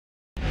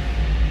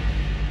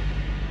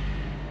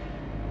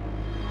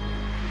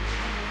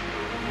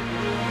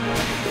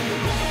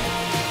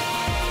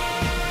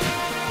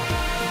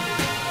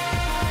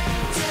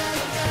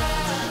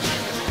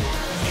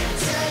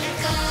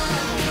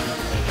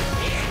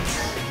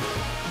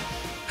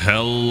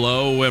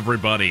Hello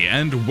everybody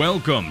and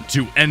welcome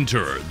to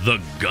Enter the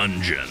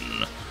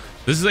Gungeon.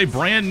 This is a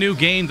brand new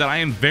game that I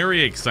am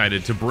very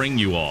excited to bring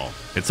you all.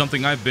 It's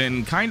something I've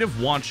been kind of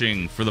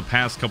watching for the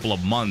past couple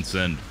of months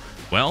and,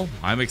 well,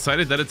 I'm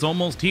excited that it's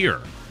almost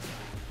here.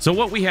 So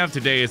what we have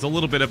today is a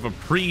little bit of a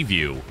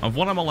preview of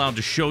what I'm allowed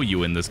to show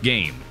you in this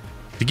game.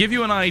 To give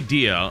you an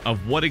idea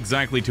of what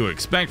exactly to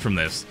expect from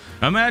this,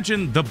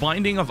 imagine The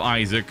Binding of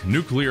Isaac,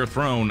 Nuclear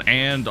Throne,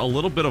 and a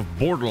little bit of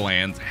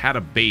Borderlands had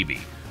a baby.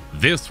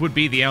 This would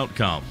be the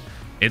outcome.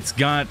 It's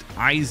got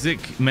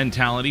Isaac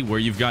mentality where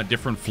you've got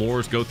different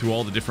floors, go through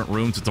all the different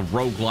rooms. It's a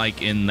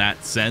roguelike in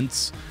that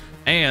sense.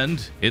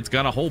 And it's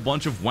got a whole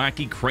bunch of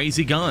wacky,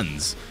 crazy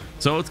guns.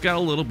 So it's got a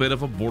little bit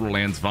of a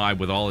Borderlands vibe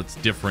with all its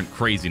different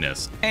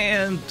craziness.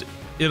 And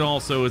it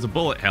also is a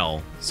bullet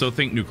hell, so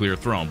think Nuclear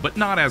Throne, but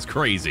not as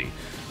crazy.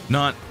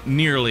 Not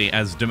nearly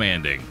as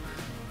demanding.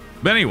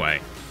 But anyway,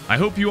 I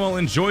hope you all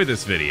enjoy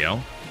this video.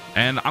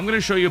 And I'm going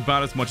to show you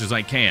about as much as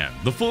I can.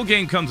 The full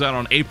game comes out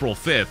on April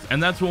 5th,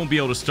 and that's when we'll be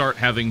able to start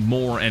having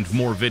more and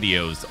more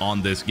videos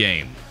on this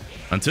game.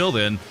 Until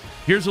then,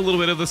 here's a little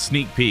bit of the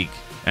sneak peek.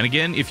 And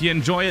again, if you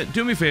enjoy it,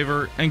 do me a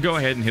favor and go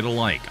ahead and hit a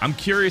like. I'm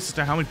curious as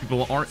to how many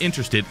people are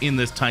interested in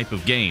this type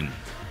of game.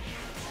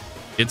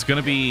 It's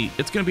gonna be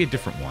a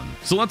different one.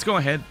 So let's go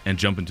ahead and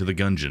jump into the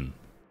Gungeon.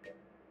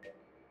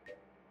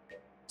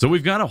 So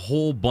we've got a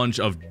whole bunch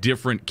of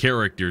different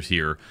characters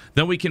here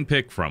that we can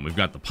pick from. We've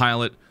got the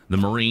pilot, the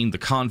Marine, the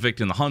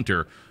Convict, and the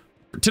Hunter.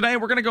 Today,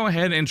 we're going to go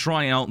ahead and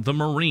try out the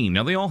Marine.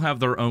 Now, they all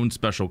have their own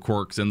special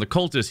quirks, and the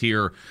Cultist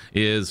here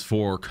is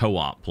for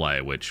co-op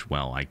play, which,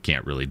 well, I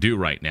can't really do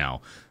right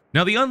now.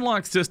 Now, the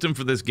unlock system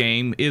for this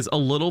game is a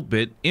little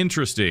bit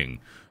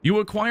interesting. You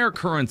acquire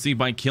currency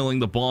by killing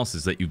the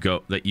bosses that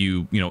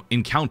you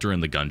encounter in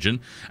the Gungeon,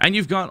 and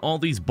you've got all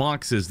these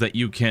boxes that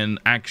you can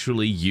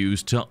actually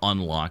use to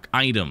unlock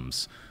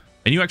items.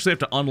 And you actually have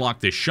to unlock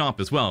this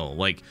shop as well.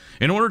 Like,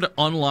 in order to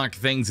unlock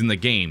things in the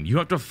game, you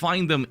have to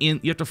find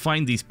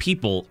these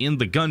people in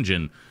the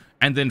Gungeon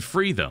and then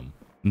free them.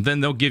 And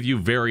then they'll give you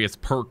various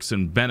perks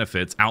and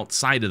benefits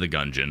outside of the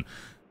Gungeon.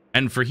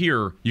 And for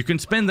here, you can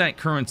spend that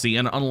currency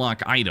and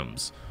unlock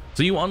items.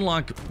 So you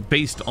unlock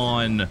based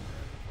on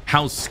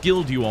how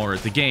skilled you are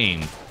at the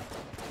game.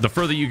 The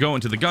further you go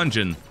into the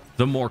Gungeon,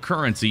 the more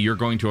currency you're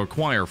going to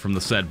acquire from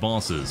the said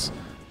bosses.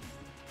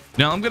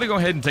 Now, I'm going to go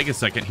ahead and take a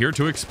second here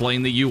to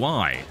explain the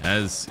UI,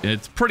 as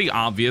it's pretty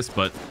obvious,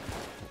 but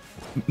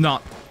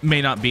may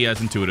not be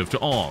as intuitive to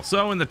all.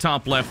 So in the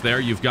top left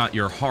there, you've got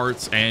your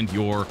hearts and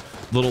your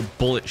little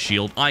bullet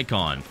shield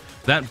icon.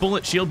 That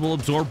bullet shield will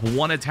absorb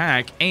one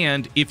attack,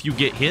 and if you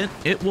get hit,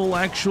 it will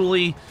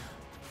actually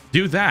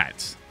do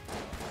that.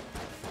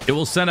 It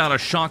will send out a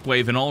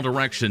shockwave in all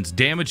directions,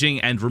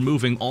 damaging and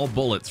removing all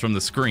bullets from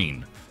the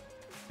screen.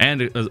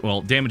 And,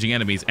 well, damaging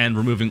enemies and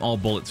removing all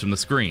bullets from the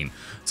screen.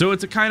 So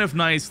it's a kind of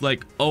nice,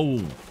 like,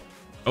 oh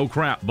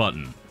crap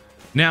button.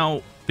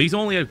 Now, these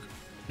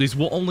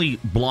will only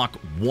block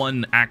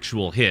one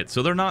actual hit,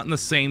 so they're not in the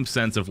same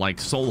sense of, like,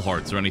 soul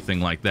hearts or anything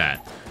like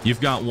that.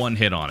 You've got one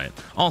hit on it.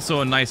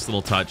 Also, a nice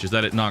little touch is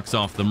that it knocks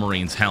off the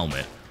Marine's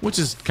helmet, which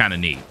is kind of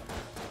neat.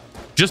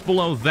 Just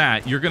below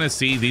that, you're going to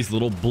see these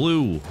little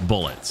blue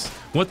bullets.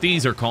 What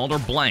these are called are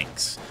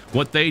blanks.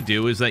 What they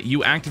do is that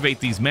you activate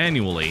these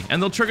manually,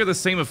 and they'll trigger the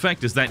same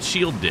effect as that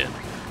shield did.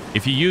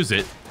 If you use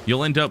it,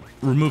 you'll end up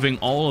removing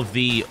all of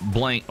the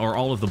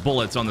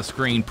bullets on the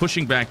screen,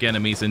 pushing back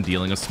enemies and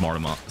dealing a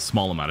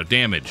small amount of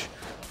damage.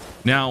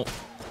 Now,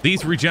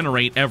 these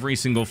regenerate every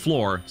single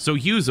floor, so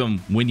use them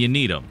when you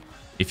need them.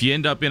 If you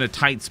end up in a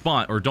tight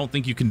spot or don't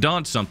think you can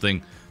dodge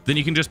something, then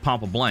you can just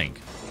pop a blank.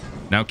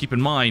 Now, keep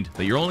in mind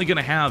that you're only going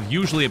to have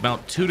usually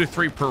about 2 to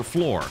 3 per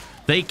floor.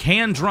 They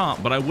can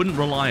drop, but I wouldn't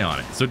rely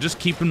on it. So just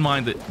keep in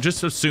mind that,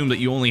 just assume that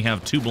you only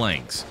have 2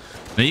 blanks.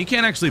 Now, you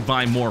can't actually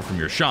buy more from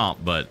your shop,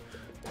 but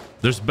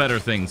there's better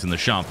things in the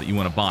shop that you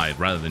want to buy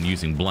rather than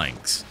using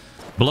blanks.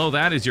 Below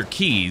that is your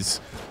keys.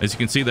 As you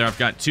can see there, I've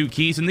got 2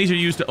 keys, and these are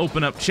used to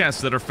open up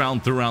chests that are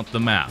found throughout the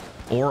map,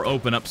 or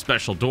open up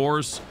special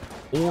doors,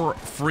 or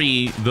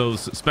free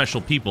those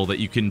special people that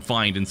you can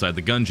find inside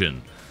the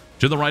Gungeon.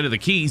 To the right of the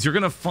keys, you're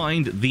going to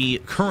find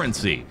the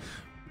currency,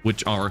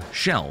 which are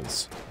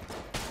shells.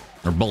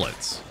 Or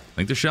bullets. I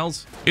think they're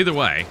shells? Either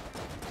way.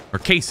 Or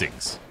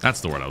casings.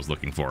 That's the word I was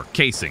looking for.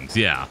 Casings,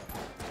 yeah.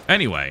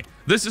 Anyway,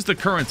 this is the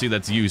currency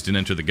that's used in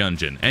Enter the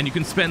Gungeon, and you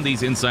can spend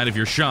these inside of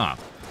your shop.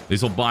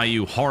 These will buy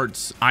you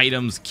hearts,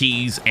 items,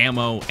 keys,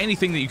 ammo,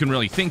 anything that you can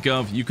really think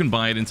of, you can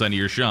buy it inside of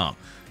your shop.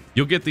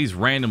 You'll get these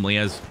randomly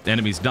as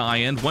enemies die,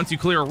 and once you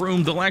clear a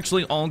room, they'll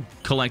actually all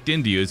collect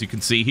into you, as you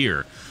can see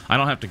here. I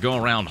don't have to go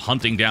around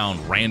hunting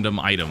down random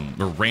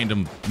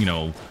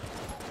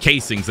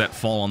casings that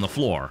fall on the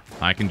floor.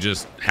 I can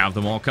just have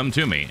them all come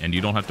to me, and you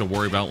don't have to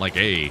worry about, like,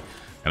 hey,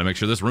 gotta make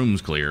sure this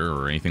room's clear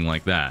or anything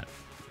like that.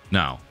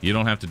 No, you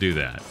don't have to do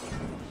that.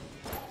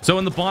 So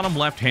in the bottom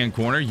left-hand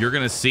corner, you're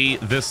gonna see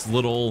this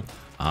little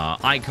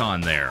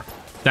icon there.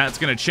 That's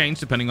going to change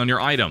depending on your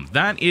item.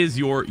 That is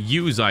your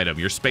use item,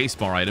 your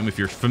spacebar item, if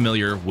you're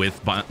familiar with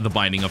the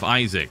Binding of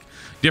Isaac.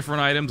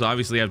 Different items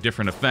obviously have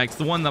different effects.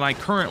 The one that I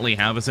currently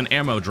have is an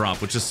ammo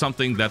drop, which is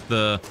something that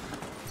the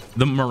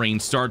Marine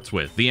starts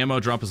with. The ammo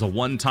drop is a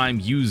one-time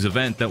use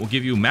event that will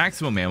give you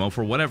maximum ammo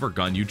for whatever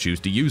gun you choose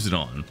to use it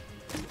on.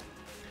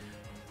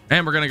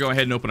 And we're going to go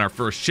ahead and open our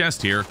first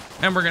chest here,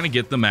 and we're going to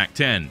get the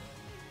MAC-10.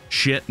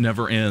 Shit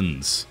never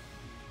ends.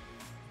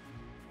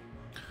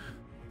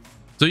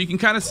 So you can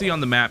kind of see on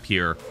the map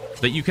here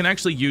that you can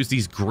actually use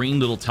these green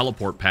little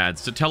teleport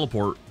pads to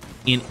teleport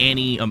in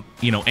any,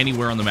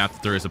 anywhere on the map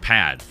that there is a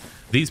pad.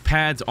 These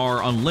pads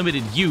are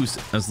unlimited use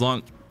as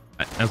long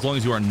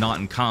as you are not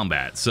in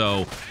combat.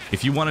 So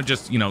if you want to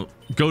just,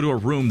 go to a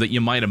room that you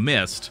might have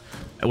missed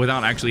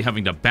without actually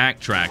having to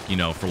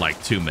backtrack, for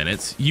like 2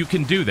 minutes, you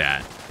can do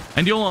that.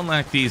 And you'll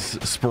unlock these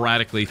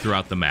sporadically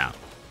throughout the map.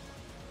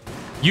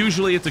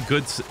 Usually it's a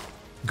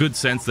good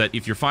sense that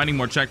if you're finding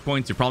more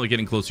checkpoints, you're probably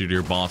getting closer to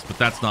your boss, but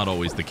that's not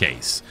always the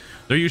case.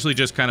 They're usually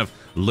just kind of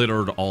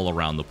littered all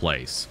around the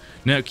place.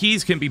 Now,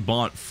 keys can be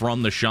bought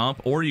from the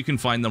shop, or you can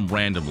find them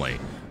randomly.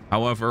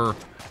 However,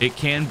 it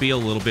can be a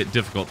little bit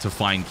difficult to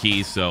find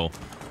keys, so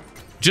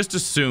just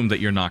assume that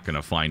you're not going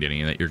to find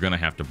any and that you're going to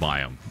have to buy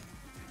them.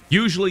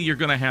 Usually, you're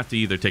going to have to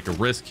either take a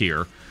risk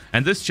here,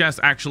 and this chest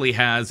actually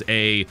has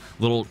a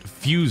little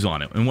fuse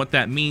on it, and what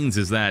that means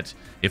is that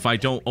if I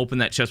don't open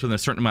that chest within a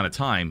certain amount of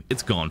time,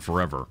 it's gone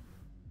forever.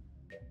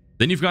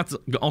 Then you've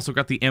also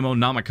got the Ammo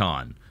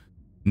Nomicon.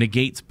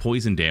 Negates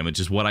poison damage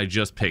is what I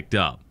just picked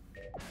up.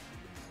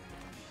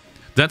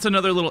 That's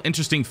another little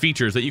interesting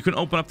feature, is that you can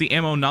open up the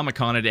Ammo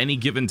Nomicon at any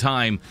given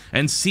time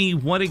and see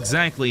what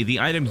exactly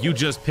the item you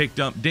just picked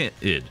up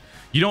did.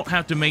 You don't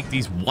have to make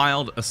these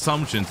wild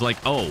assumptions like,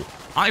 oh,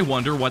 I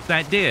wonder what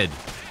that did.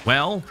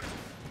 Well,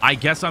 I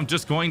guess I'm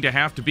just going to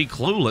have to be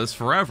clueless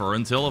forever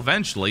until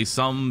eventually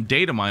some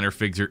data miner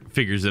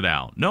figures it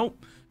out.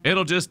 Nope,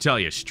 it'll just tell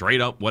you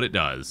straight up what it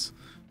does.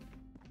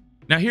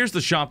 Now here's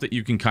the shop that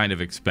you can kind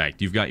of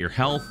expect. You've got your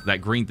health,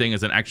 that green thing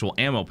is an actual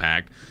ammo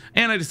pack,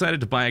 and I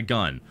decided to buy a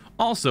gun.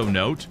 Also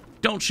note,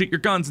 don't shoot your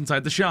guns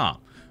inside the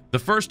shop. The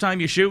first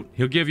time you shoot,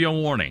 he'll give you a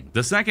warning.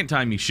 The second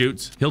time he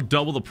shoots, he'll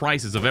double the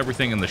prices of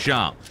everything in the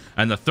shop.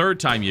 And the third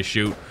time you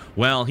shoot,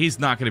 well, he's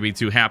not going to be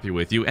too happy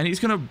with you, and he's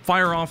going to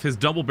fire off his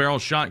double-barrel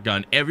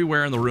shotgun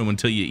everywhere in the room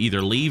until you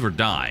either leave or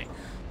die.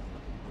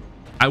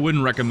 I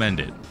wouldn't recommend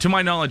it. To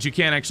my knowledge, you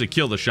can't actually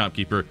kill the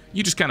shopkeeper,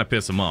 you just kind of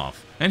piss him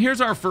off. And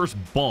here's our first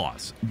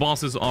boss.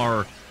 Bosses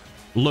are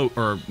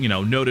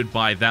noted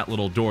by that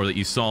little door that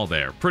you saw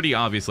there. Pretty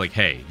obvious, like,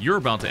 hey, you're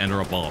about to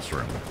enter a boss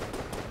room.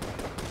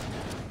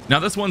 Now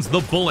this one's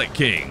the Bullet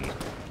King.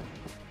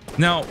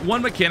 Now,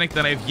 one mechanic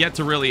that I've yet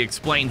to really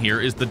explain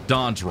here is the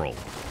dodge roll.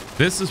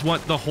 This is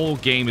what the whole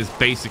game is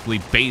basically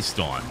based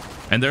on.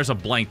 And there's a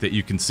blank that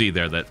you can see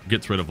there that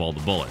gets rid of all the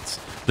bullets.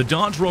 The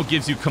dodge roll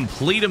gives you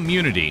complete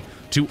immunity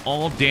to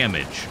all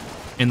damage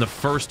in the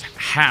first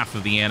half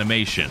of the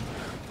animation.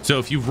 So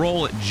if you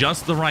roll at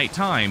just the right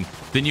time,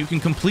 then you can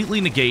completely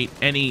negate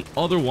any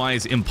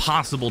otherwise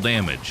impossible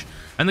damage.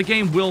 And the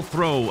game will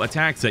throw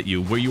attacks at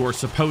you where you are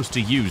supposed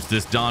to use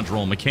this dodge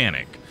roll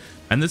mechanic.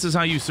 And this is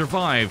how you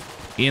survive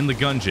in the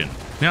Gungeon.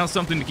 Now,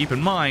 something to keep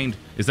in mind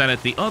is that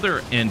at the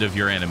other end of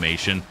your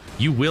animation,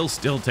 you will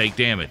still take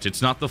damage.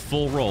 It's not the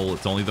full roll,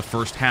 it's only the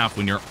first half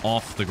when you're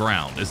off the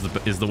ground,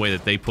 is the way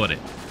that they put it.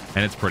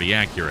 And it's pretty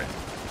accurate.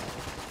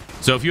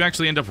 So if you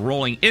actually end up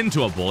rolling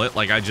into a bullet,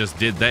 like I just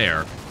did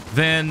there,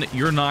 then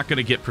you're not going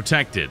to get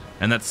protected.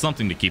 And that's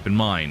something to keep in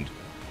mind.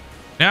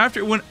 Now,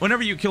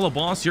 whenever you kill a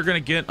boss, you're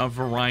going to get a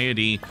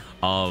variety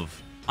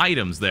of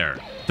items there.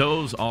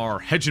 Those are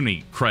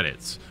hegemony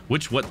credits,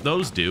 which what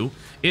those do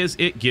is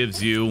it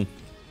gives you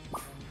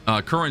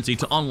currency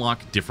to unlock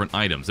different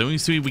items. And we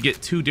see we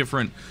get 2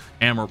 different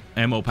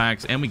ammo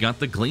packs, and we got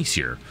the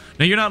Glacier.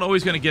 Now, you're not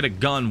always going to get a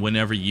gun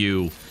whenever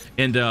you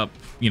end up,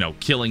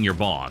 killing your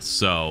boss.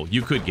 So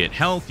you could get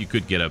health, you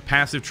could get a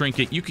passive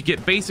trinket, you could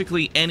get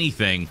basically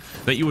anything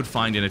that you would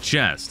find in a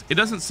chest. It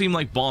doesn't seem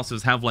like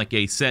bosses have like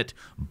a set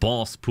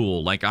boss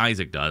pool like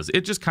Isaac does.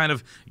 It just kind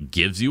of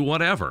gives you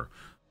whatever.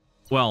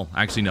 Well,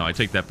 actually, no, I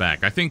take that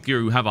back. I think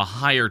you have a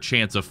higher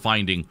chance of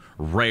finding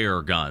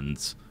rare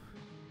guns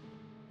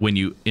when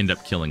you end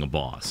up killing a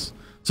boss.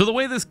 So the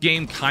way this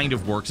game kind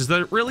of works is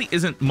that it really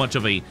isn't much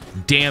of a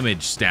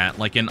damage stat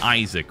like in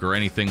Isaac or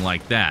anything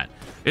like that.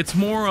 It's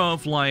more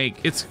of like,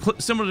 it's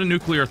similar to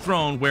Nuclear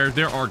Throne, where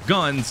there are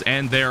guns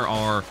and there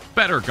are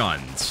better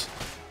guns.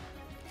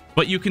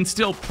 But you can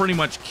still pretty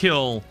much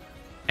kill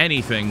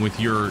anything with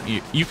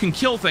you can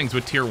kill things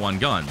with tier 1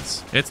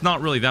 guns. It's not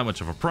really that much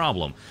of a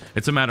problem.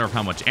 It's a matter of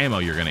how much ammo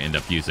you're going to end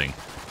up using.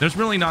 There's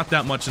really not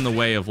that much in the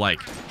way of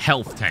like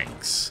health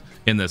tanks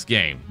in this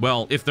game.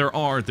 Well, if there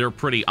are, they're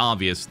pretty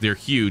obvious, they're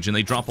huge, and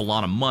they drop a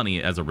lot of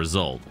money as a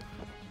result.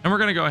 And we're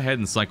going to go ahead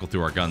and cycle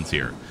through our guns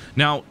here.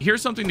 Now,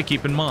 here's something to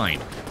keep in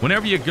mind.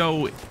 Whenever you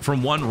go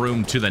from one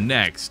room to the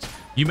next,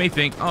 you may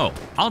think, oh,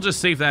 I'll just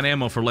save that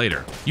ammo for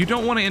later. You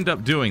don't want to end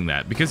up doing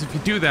that, because if you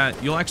do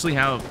that, you'll actually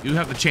have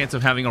the chance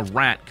of having a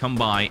rat come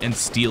by and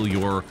steal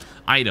your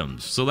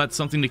items. So that's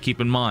something to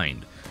keep in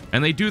mind.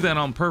 And they do that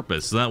on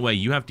purpose, so that way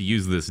you have to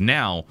use this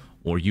now,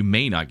 or you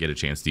may not get a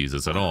chance to use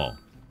this at all.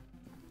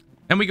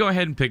 And we go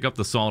ahead and pick up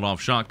the sawed-off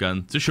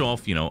shotgun to show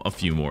off, a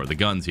few more of the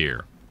guns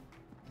here.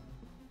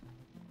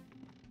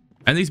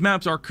 And these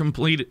maps are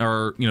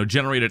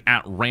generated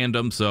at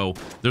random, so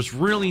there's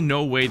really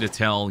no way to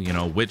tell,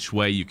 which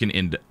way you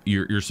can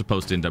you're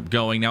supposed to end up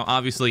going. Now,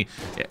 obviously,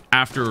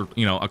 after,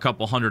 a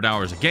couple hundred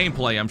hours of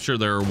gameplay, I'm sure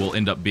there will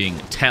end up being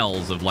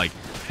tells of like,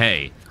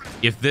 hey,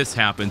 if this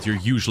happens, you're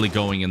usually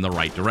going in the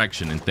right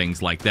direction and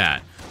things like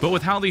that. But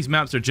with how these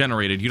maps are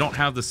generated, you don't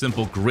have the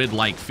simple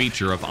grid-like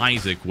feature of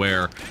Isaac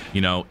where,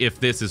 if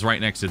this is right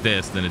next to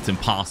this, then it's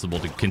impossible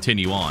to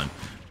continue on.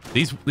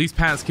 These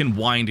paths can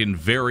wind in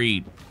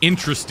very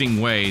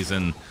interesting ways,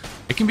 and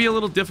it can be a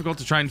little difficult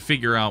to try and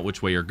figure out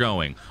which way you're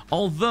going.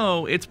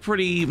 Although, it's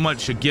pretty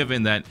much a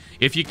given that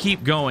if you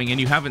keep going and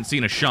you haven't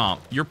seen a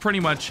shop, you're pretty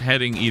much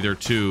heading either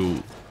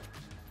to...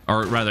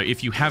 Or rather,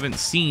 if you haven't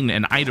seen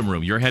an item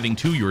room, you're heading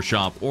to your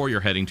shop or you're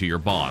heading to your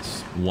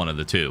boss. One of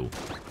the two.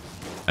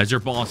 As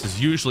your boss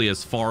is usually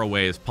as far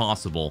away as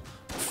possible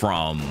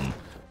from,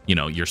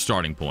 your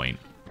starting point.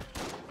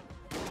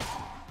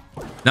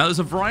 Now, there's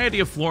a variety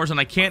of floors, and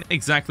I can't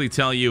exactly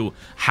tell you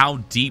how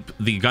deep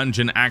the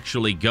Gungeon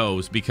actually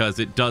goes, because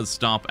it does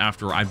stop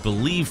after, I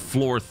believe,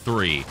 floor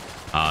 3.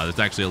 There's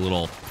actually a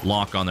little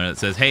lock on there that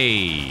says,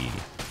 hey,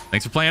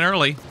 thanks for playing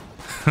early.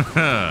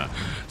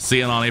 See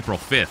you on April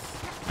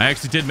 5th. I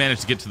actually did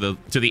manage to get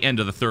to the end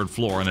of the 3rd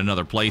floor in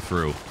another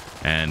playthrough,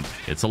 and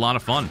it's a lot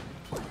of fun.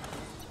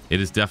 It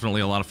is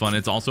definitely a lot of fun.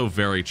 It's also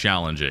very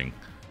challenging.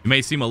 It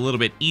may seem a little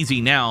bit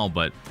easy now,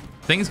 but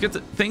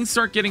things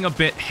start getting a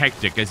bit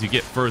hectic as you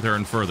get further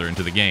and further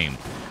into the game.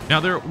 Now,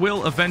 there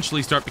will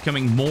eventually start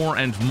becoming more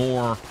and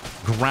more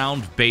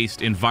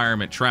ground-based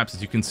environment traps,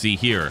 as you can see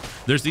here.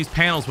 There's these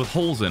panels with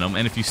holes in them,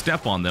 and if you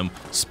step on them,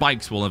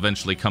 spikes will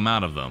eventually come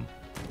out of them.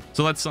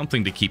 So that's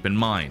something to keep in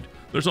mind.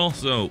 There's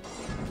also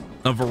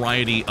a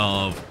variety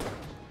of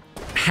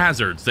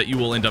hazards that you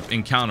will end up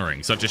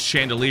encountering, such as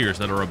chandeliers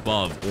that are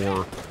above,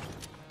 or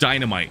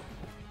dynamite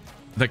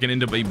that can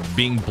end up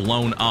being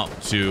blown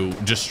up to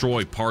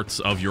destroy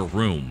parts of your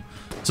room.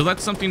 So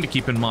that's something to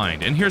keep in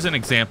mind. And here's an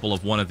example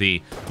of one of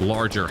the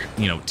larger,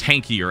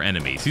 tankier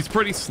enemies. He's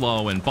pretty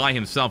slow, and by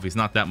himself, he's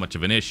not that much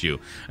of an issue.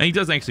 And he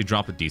does actually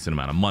drop a decent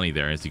amount of money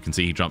there. As you can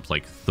see, he drops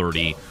like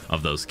 30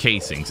 of those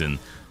casings, and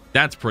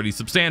that's pretty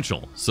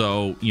substantial.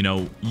 So,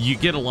 you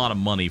get a lot of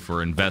money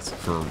for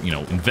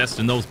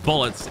investing those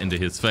bullets into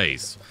his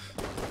face.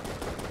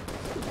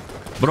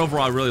 But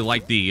overall, I really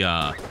like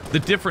the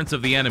difference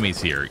of the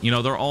enemies here. They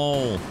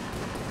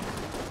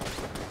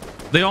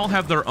all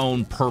have their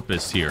own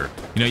purpose here.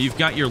 You've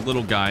got your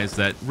little guys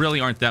that really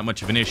aren't that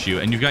much of an issue,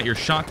 and you've got your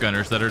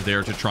shotgunners that are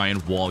there to try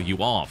and wall you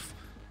off.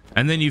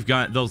 And then you've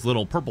got those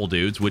little purple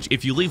dudes, which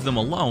if you leave them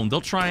alone,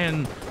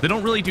 they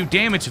don't really do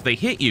damage if they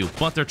hit you,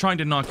 but they're trying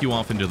to knock you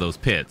off into those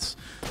pits.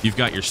 You've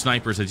got your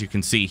snipers, as you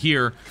can see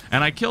here,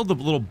 and I killed the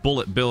little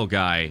Bullet Bill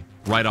guy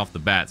right off the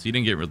bat, so you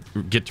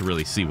didn't get to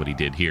really see what he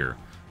did here.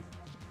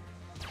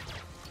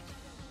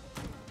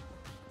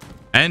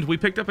 And we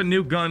picked up a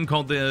new gun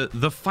called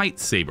the Fight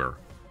Saber.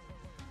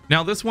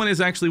 Now, this one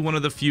is actually one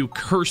of the few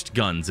cursed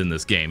guns in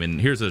this game,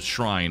 and here's a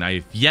shrine.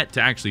 I've yet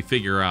to actually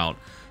figure out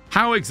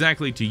how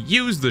exactly to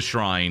use the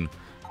shrine,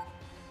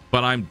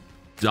 but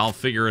I'll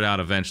figure it out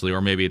eventually,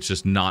 or maybe it's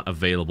just not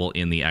available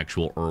in the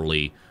actual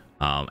early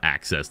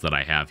access that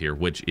I have here,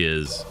 which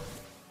is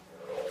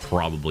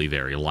probably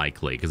very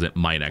likely, because it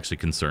might actually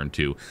concern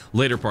to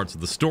later parts of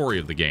the story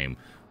of the game.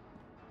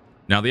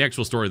 Now, the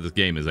actual story of this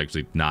game is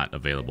actually not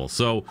available.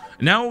 So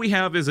now what we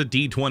have is a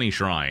D20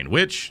 shrine,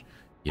 which,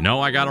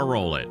 I gotta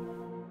roll it.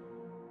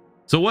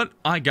 So what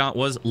I got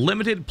was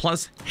limited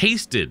plus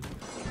hasted.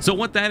 So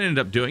what that ended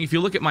up doing, if you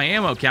look at my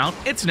ammo count,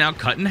 it's now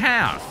cut in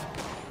half.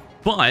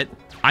 But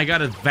I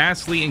got a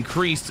vastly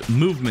increased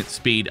movement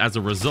speed as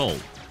a result.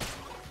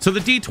 So the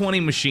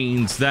D20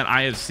 machines that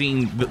I have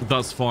seen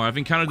thus far, I've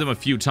encountered them a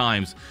few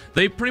times.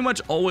 They pretty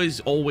much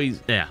almost always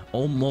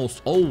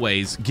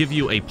give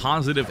you a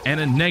positive and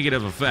a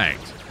negative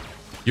effect.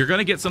 You're going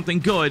to get something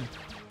good,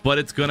 but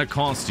it's going to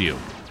cost you.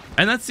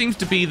 And that seems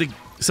to be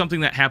something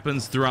that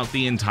happens throughout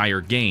the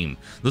entire game.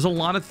 There's a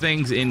lot of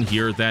things in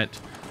here that,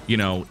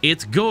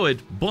 it's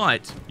good,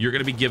 but you're going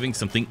to be giving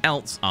something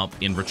else up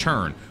in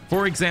return.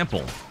 For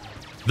example,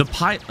 the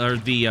pilot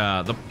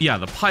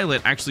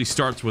actually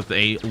starts with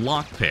a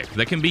lockpick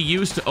that can be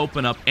used to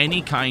open up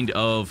any kind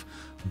of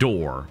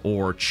door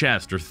or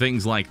chest or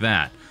things like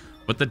that.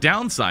 But the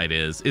downside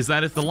is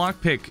that if the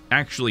lockpick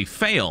actually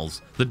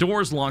fails, the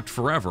door is locked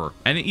forever,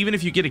 and even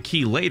if you get a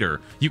key later,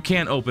 you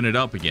can't open it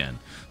up again.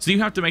 So you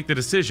have to make the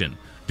decision: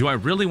 do I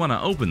really want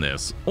to open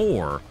this,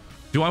 or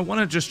do I want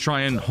to just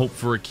try and hope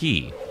for a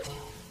key?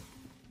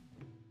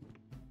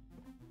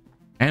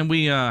 And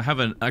we have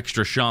an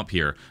extra shop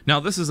here. Now,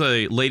 this is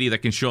a lady that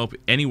can show up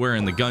anywhere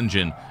in the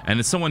Gungeon, and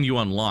it's someone you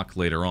unlock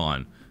later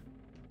on.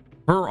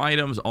 Her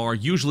items are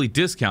usually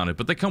discounted,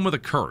 but they come with a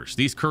curse.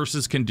 These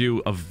curses can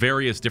do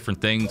various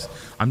different things.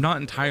 I'm not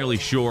entirely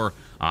sure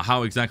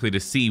how exactly to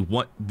see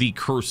what the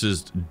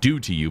curses do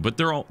to you, but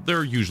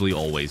they're usually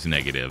always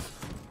negative.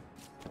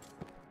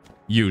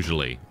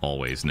 Usually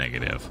always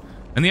negative.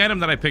 And the item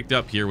that I picked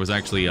up here was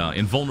actually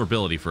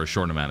invulnerability for a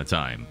short amount of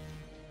time.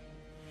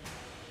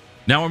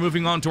 Now we're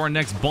moving on to our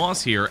next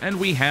boss here, and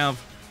we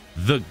have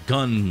the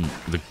Gungeon?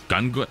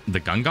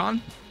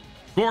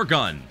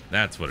 Gorgon.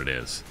 That's what it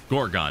is.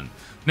 Gorgon.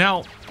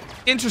 Now,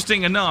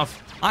 interesting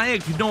enough, I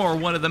ignore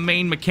one of the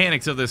main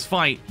mechanics of this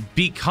fight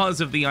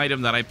because of the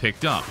item that I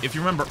picked up. If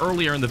you remember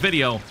earlier in the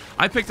video,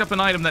 I picked up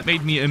an item that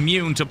made me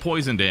immune to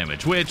poison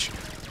damage, which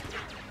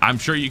I'm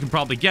sure you can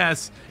probably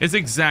guess is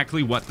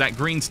exactly what that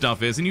green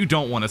stuff is, and you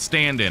don't want to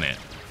stand in it.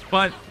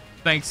 But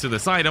thanks to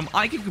this item,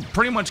 I can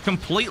pretty much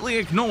completely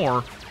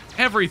ignore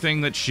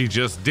everything that she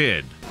just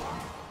did.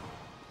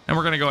 And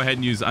we're going to go ahead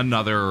and use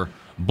another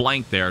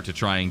blank there to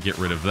try and get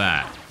rid of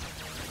that.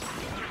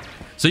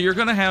 So you're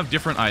going to have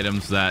different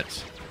items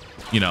that,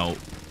 you know,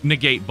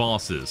 negate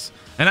bosses.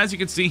 And as you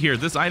can see here,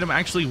 this item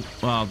actually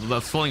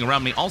that's floating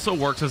around me also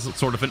works as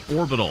sort of an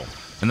orbital,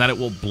 and that it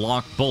will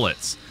block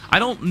bullets. I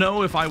don't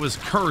know if I was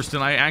cursed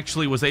and I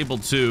actually was able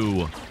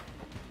to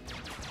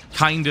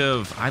kind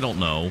of, I don't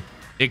know,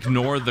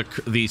 ignore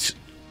the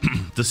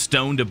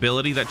stoned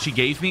ability that she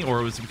gave me, or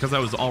it was because I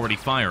was already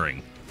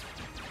firing.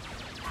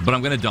 But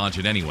I'm going to dodge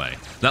it anyway.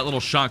 That little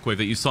shockwave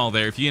that you saw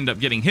there, if you end up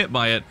getting hit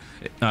by it,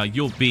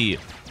 you'll be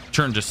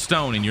turned to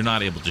stone and you're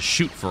not able to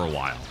shoot for a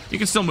while. You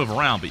can still move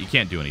around, but you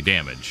can't do any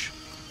damage.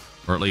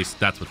 Or at least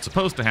that's what's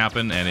supposed to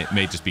happen, and it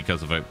may just be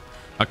because of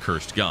a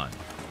cursed gun.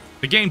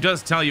 The game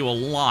does tell you a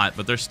lot,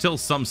 but there's still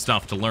some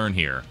stuff to learn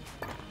here.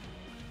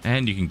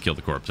 And you can kill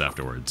the corpse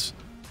afterwards.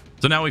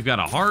 So now we've got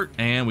a heart,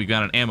 and we've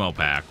got an ammo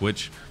pack,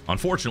 which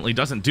unfortunately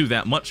doesn't do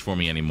that much for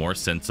me anymore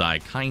since I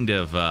kind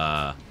of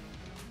got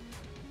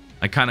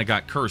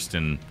cursed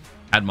and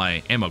had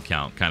my ammo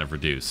count kind of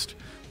reduced.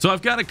 So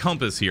I've got a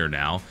compass here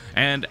now,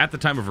 and at the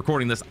time of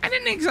recording this, I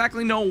didn't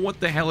exactly know what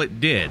the hell it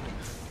did.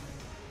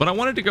 But I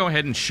wanted to go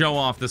ahead and show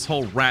off this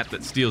whole rat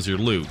that steals your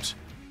loot.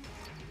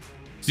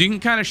 So you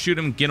can kind of shoot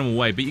him, get him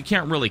away, but you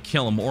can't really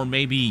kill him, or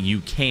maybe you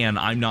can,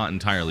 I'm not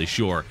entirely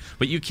sure.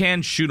 But you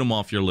can shoot him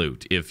off your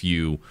loot if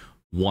you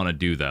want to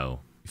do, though.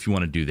 If you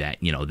want to do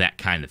that, you know, that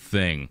kind of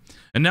thing.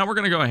 And now we're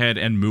going to go ahead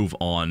and move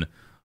on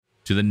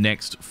to the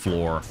next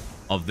floor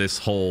of this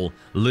whole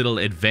little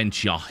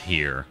adventure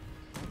here.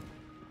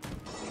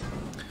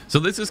 So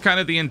this is kind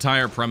of the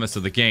entire premise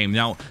of the game.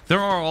 Now, there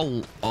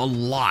are a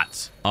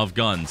lot of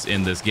guns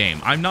in this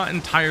game. I'm not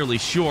entirely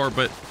sure,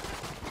 but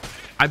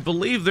I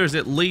believe there's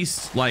at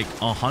least like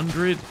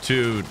 100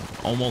 to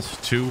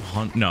almost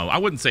 200. No, I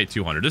wouldn't say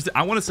 200.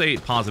 I want to say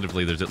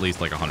positively there's at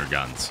least like 100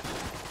 guns.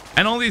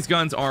 And all these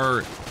guns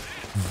are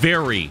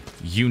very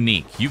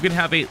unique. You can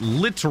have a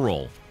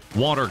literal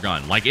water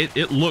gun. Like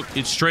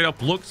it straight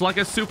up looks like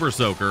a super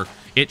soaker.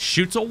 It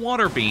shoots a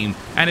water beam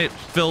and it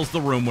fills the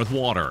room with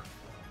water.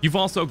 You've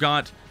also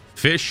got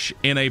fish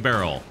in a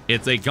barrel.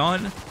 It's a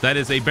gun that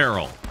is a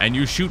barrel, and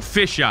you shoot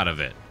fish out of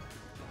it.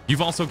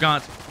 You've also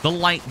got the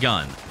light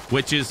gun,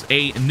 which is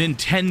a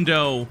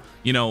Nintendo,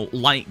 you know,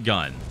 light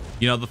gun.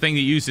 You know, the thing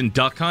you use in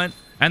Duck Hunt.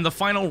 And the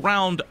final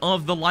round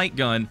of the light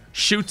gun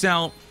shoots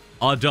out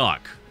a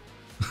duck.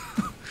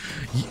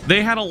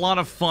 They had a lot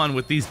of fun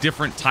with these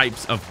different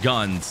types of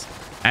guns,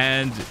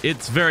 and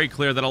it's very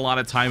clear that a lot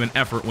of time and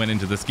effort went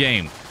into this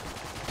game.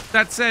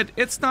 That said,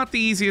 it's not the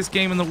easiest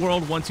game in the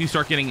world once you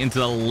start getting into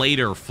the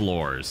later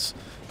floors.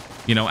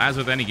 You know, as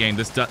with any game,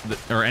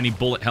 or any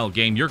bullet hell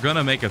game, you're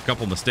gonna make a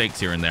couple mistakes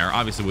here and there.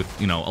 Obviously,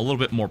 with, you know, a little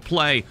bit more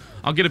play,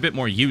 I'll get a bit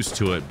more used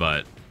to it,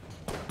 but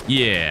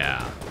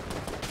yeah.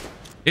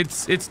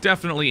 It's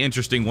definitely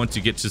interesting once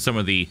you get to some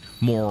of the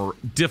more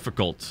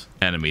difficult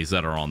enemies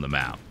that are on the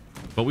map.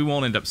 But we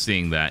won't end up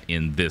seeing that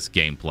in this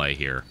gameplay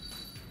here.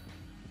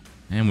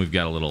 And we've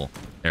got a little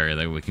area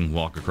that we can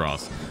walk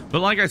across. But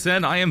like I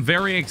said, I am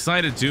very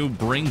excited to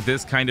bring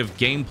this kind of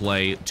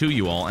gameplay to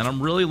you all, and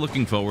I'm really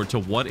looking forward to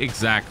what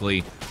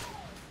exactly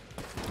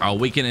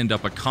we can end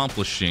up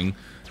accomplishing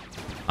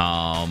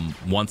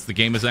once the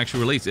game is actually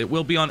released. It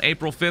will be on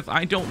April 5th.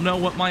 I don't know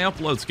what my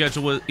upload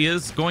schedule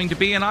is going to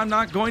be, and I'm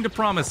not going to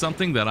promise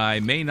something that I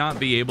may not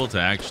be able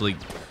to actually,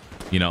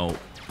 you know,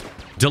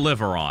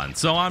 deliver on.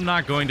 So I'm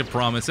not going to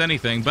promise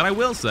anything, but I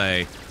will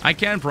say I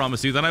can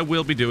promise you that I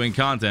will be doing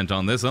content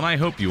on this, and I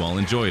hope you all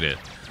enjoyed it.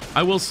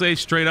 I will say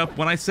straight up,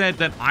 when I said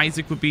that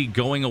Isaac would be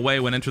going away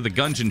when Enter the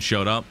Gungeon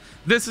showed up,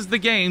 this is the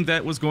game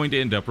that was going to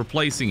end up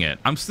replacing it.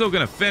 I'm still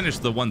going to finish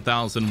the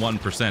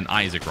 1001%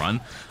 Isaac run.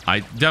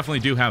 I definitely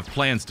do have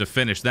plans to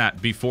finish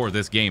that before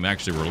this game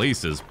actually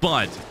releases,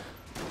 but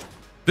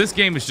this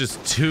game is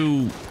just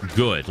too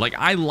good. Like,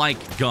 I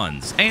like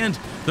guns. And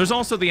there's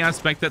also the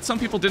aspect that some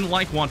people didn't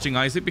like watching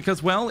Isaac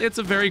because, well, it's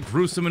a very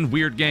gruesome and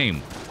weird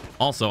game.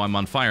 Also, I'm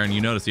on fire, and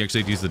you notice you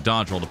actually use the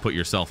dodge roll to put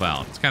yourself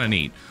out. It's kind of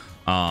neat.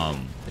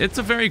 It's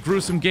a very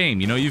gruesome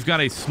game. You know, you've got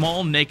a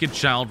small naked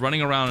child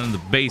running around in the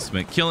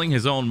basement, killing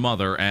his own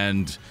mother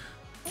and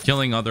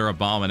killing other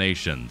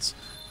abominations.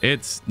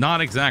 It's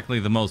not exactly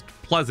the most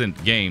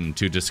pleasant game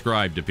to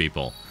describe to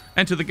people.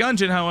 And to the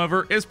Gungeon,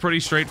 however, is pretty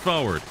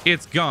straightforward.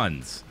 It's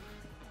guns.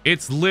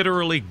 It's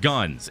literally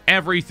guns.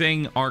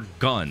 Everything are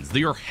guns.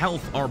 Your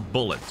health are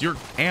bullets. Your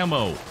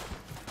ammo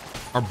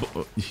are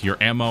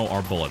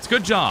bullets.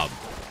 Good job.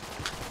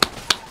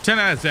 10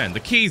 out of 10.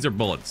 The keys are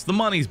bullets. The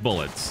money's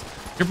bullets.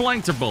 Your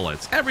blanks are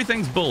bullets.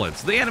 Everything's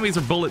bullets. The enemies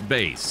are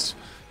bullet-based.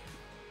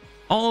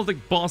 All of the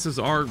bosses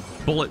are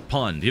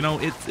bullet-punned. You know,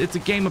 it's a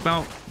game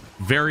about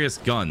various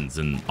guns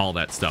and all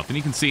that stuff. And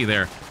you can see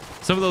there,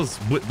 some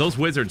of those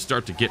wizards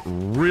start to get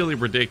really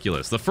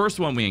ridiculous. The first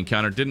one we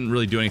encountered didn't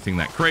really do anything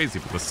that crazy,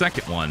 but the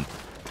second one,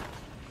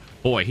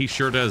 boy, he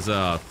sure does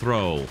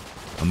throw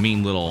a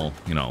mean little,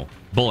 you know,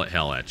 bullet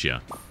hell at you.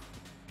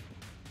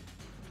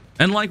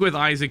 And like with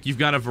Isaac, you've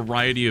got a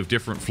variety of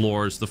different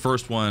floors. The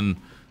first one,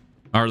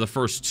 or the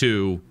first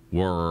two,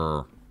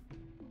 were,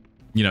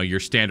 you know, your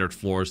standard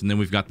floors, and then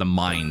we've got the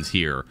mines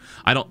here.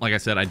 Like I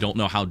said, I don't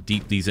know how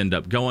deep these end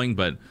up going,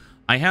 but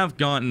I have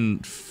gotten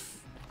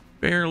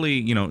fairly,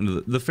 you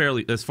know,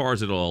 fairly as far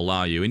as it'll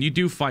allow you, and you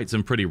do fight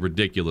some pretty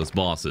ridiculous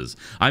bosses.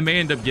 I may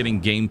end up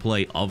getting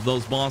gameplay of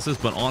those bosses,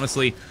 but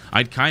honestly,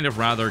 I'd kind of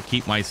rather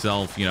keep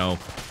myself, you know,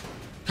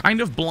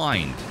 kind of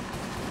blind.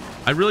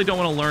 I really don't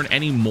want to learn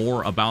any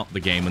more about the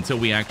game until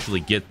we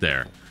actually get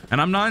there. And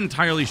I'm not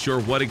entirely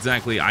sure what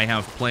exactly I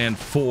have planned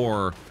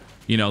for,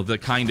 you know, the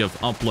kind of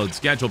upload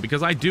schedule,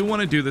 because I do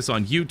want to do this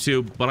on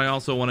YouTube, but I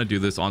also want to do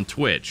this on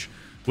Twitch,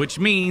 which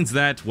means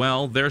that,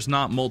 well, there's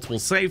not multiple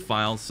save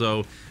files,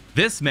 so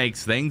this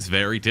makes things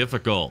very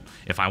difficult.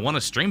 If I want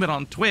to stream it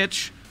on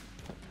Twitch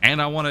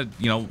and I want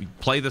to, you know,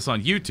 play this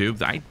on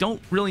YouTube, I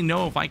don't really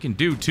know if I can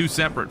do two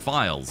separate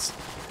files.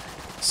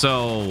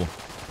 So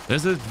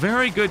there's a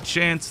very good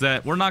chance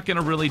that we're not going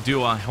to really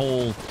do a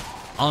whole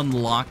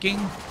unlocking,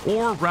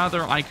 or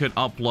rather I could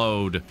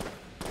upload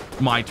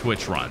my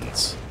Twitch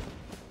runs.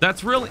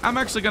 I'm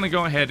actually going to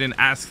go ahead and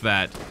ask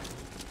that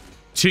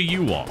to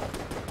you all.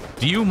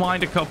 Do you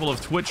mind a couple of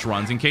Twitch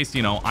runs in case,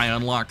 you know, I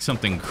unlock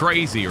something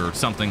crazy or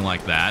something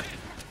like that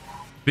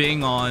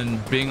being on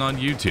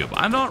YouTube?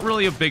 I'm not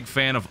really a big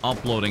fan of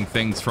uploading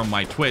things from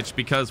my Twitch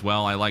because,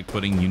 well, I like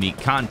putting unique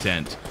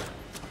content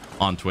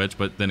on Twitch,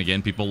 but then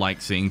again, people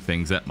like seeing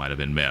things that might have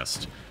been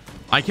missed.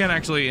 I can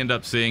actually end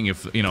up seeing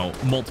if, you know,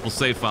 multiple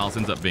save files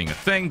ends up being a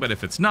thing, but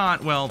if it's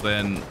not, well,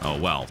 then, oh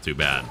well, too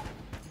bad.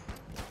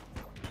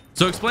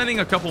 So explaining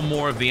a couple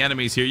more of the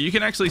enemies here, you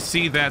can actually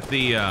see that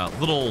the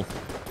little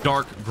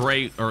dark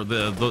gray, or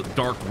the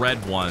dark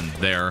red one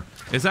there,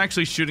 is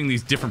actually shooting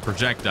these different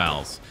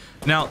projectiles.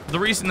 Now, the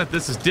reason that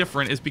this is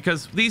different is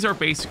because these are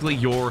basically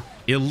your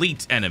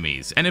elite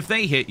enemies, and if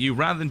they hit you,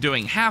 rather than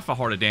doing half a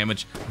heart of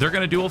damage, they're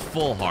going to do a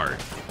full heart.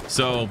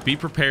 So be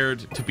prepared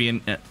to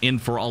be in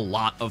for a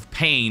lot of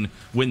pain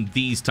when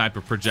these type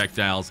of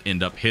projectiles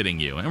end up hitting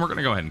you. And we're going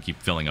to go ahead and keep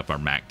filling up our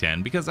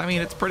MAC-10 because, I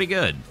mean, it's pretty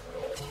good.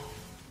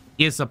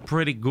 It's a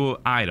pretty good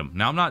item.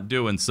 Now, I'm not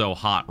doing so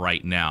hot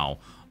right now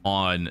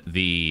on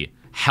the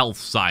health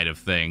side of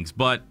things,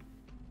 but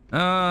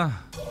I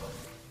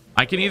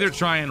can either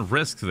try and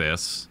risk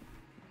this,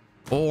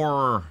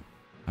 or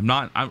I'm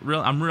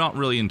not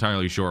really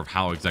entirely sure of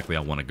how exactly I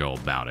want to go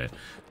about it.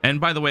 And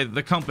by the way,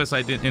 the compass,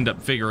 I did end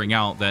up figuring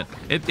out that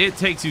it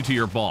takes you to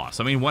your boss.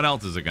 I mean, what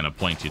else is it going to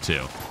point you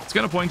to? It's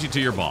going to point you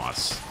to your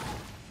boss.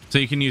 So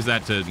you can use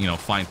that to, you know,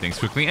 find things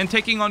quickly. And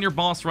taking on your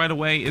boss right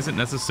away isn't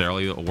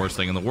necessarily the worst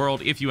thing in the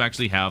world if you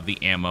actually have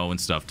the ammo and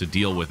stuff to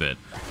deal with it,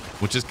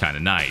 which is kind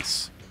of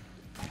nice.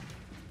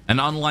 And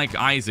unlike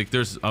Isaac,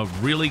 there's a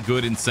really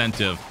good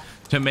incentive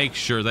to make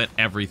sure that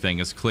everything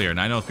is clear.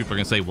 And I know people are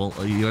going to say, well,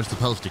 you're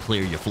supposed to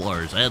clear your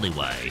floors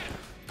anyway,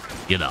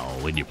 you know,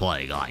 when you're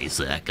playing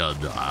Isaac,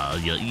 and,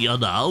 you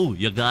know,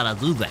 you gotta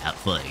do that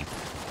thing.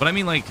 But I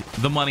mean, like,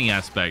 the money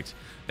aspect.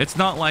 It's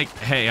not like,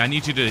 hey, I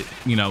need you to,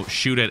 you know,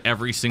 shoot at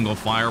every single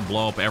fire,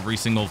 blow up every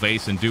single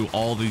vase, and do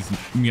all these,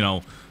 you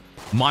know,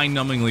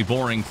 mind-numbingly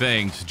boring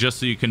things just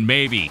so you can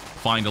maybe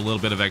find a little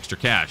bit of extra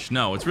cash.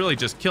 No, it's really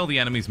just kill the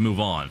enemies,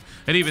 move on.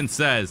 It even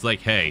says,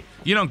 like, hey,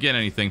 you don't get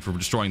anything for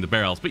destroying the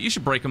barrels, but you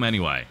should break them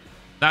anyway.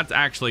 That's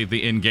actually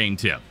the in-game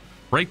tip.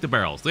 Break the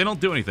barrels. They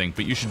don't do anything,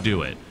 but you should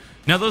do it.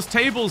 Now, those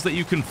tables that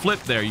you can flip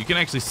there, you can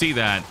actually see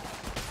that.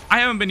 I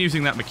haven't been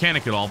using that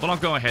mechanic at all, but I'll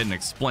go ahead and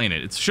explain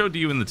it. It's showed to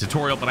you in the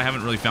tutorial, but I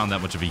haven't really found that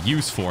much of a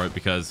use for it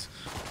because,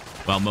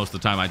 well, most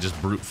of the time I just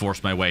brute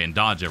force my way and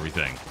dodge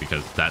everything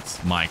because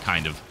that's my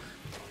kind of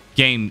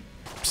game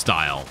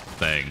style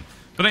thing.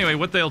 But anyway,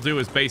 what they'll do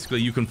is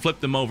basically you can flip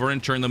them over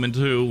and turn them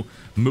into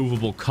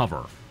movable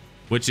cover,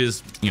 which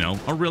is, you know,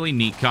 a really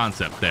neat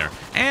concept there.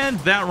 And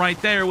that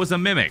right there was a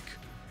mimic.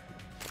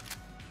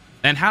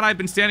 And had I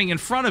been standing in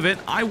front of it,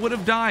 I would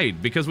have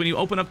died, because when you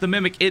open up the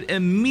mimic, it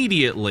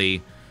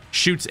immediately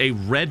shoots a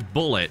red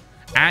bullet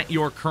at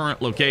your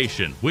current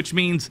location, which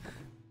means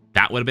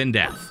that would have been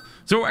death.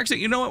 So actually,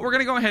 you know what? We're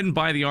going to go ahead and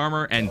buy the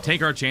armor and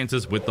take our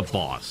chances with the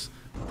boss.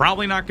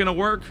 Probably not going to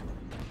work,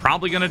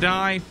 Probably gonna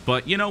die,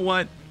 but you know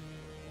what?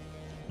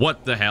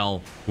 What the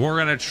hell? We're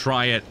gonna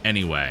try it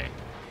anyway.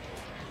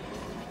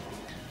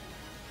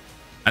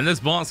 And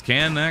this boss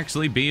can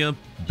actually be a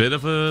bit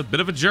of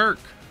a jerk.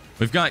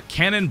 We've got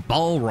Cannon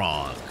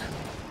Balrog,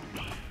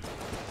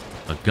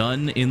 a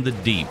gun in the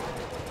deep,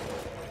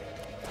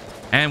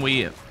 and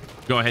we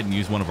go ahead and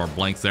use one of our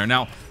blanks there.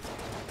 Now,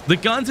 the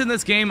guns in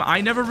this game,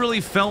 I never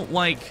really felt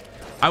like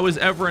I was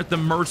ever at the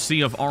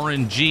mercy of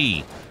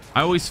RNG.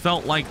 I always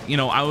felt like, you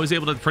know, I was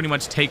able to pretty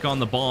much take on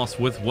the boss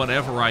with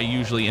whatever I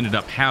usually ended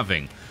up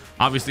having.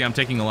 Obviously, I'm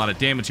taking a lot of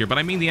damage here, but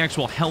I mean the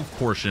actual health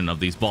portion of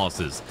these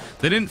bosses.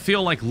 They didn't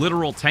feel like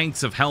literal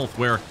tanks of health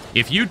where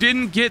if you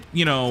didn't get,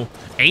 you know,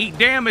 8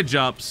 damage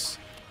ups,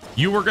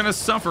 you were going to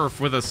suffer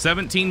with a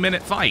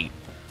 17-minute fight.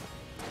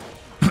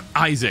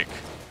 Isaac.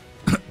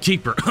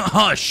 Keeper.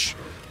 Hush.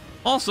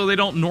 Also, they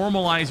don't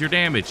normalize your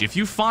damage. If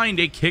you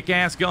find a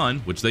kick-ass gun,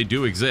 which they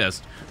do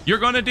exist, you're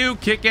going to do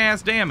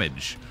kick-ass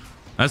damage.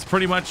 That's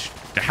pretty much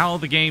how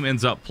the game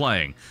ends up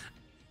playing.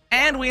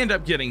 And we end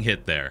up getting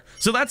hit there.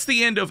 So that's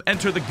the end of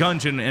Enter the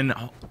Gungeon and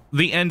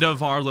the end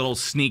of our little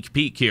sneak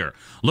peek here.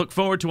 Look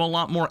forward to a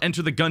lot more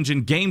Enter the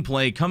Gungeon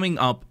gameplay coming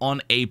up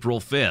on April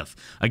 5th.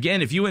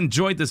 Again, if you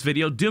enjoyed this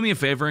video, do me a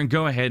favor and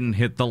go ahead and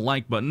hit the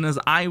like button, as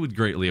I would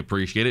greatly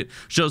appreciate it.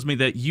 Shows me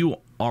that you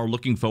are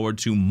looking forward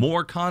to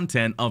more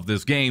content of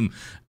this game.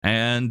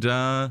 And,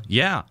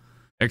 yeah,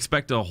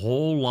 expect a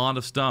whole lot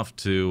of stuff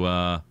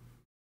to,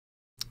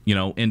 you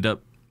know, end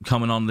up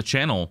coming on the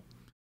channel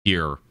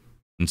here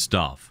and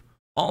stuff.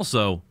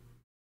 Also,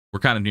 we're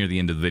kind of near the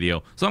end of the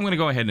video, so I'm going to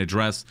go ahead and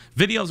address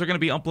videos are going to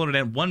be uploaded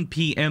at 1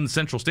 p.m.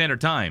 Central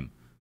Standard Time.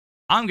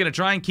 I'm going to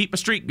try and keep a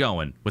streak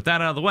going. With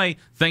that out of the way,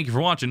 thank you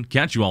for watching.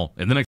 Catch you all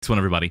in the next one,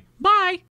 everybody. Bye!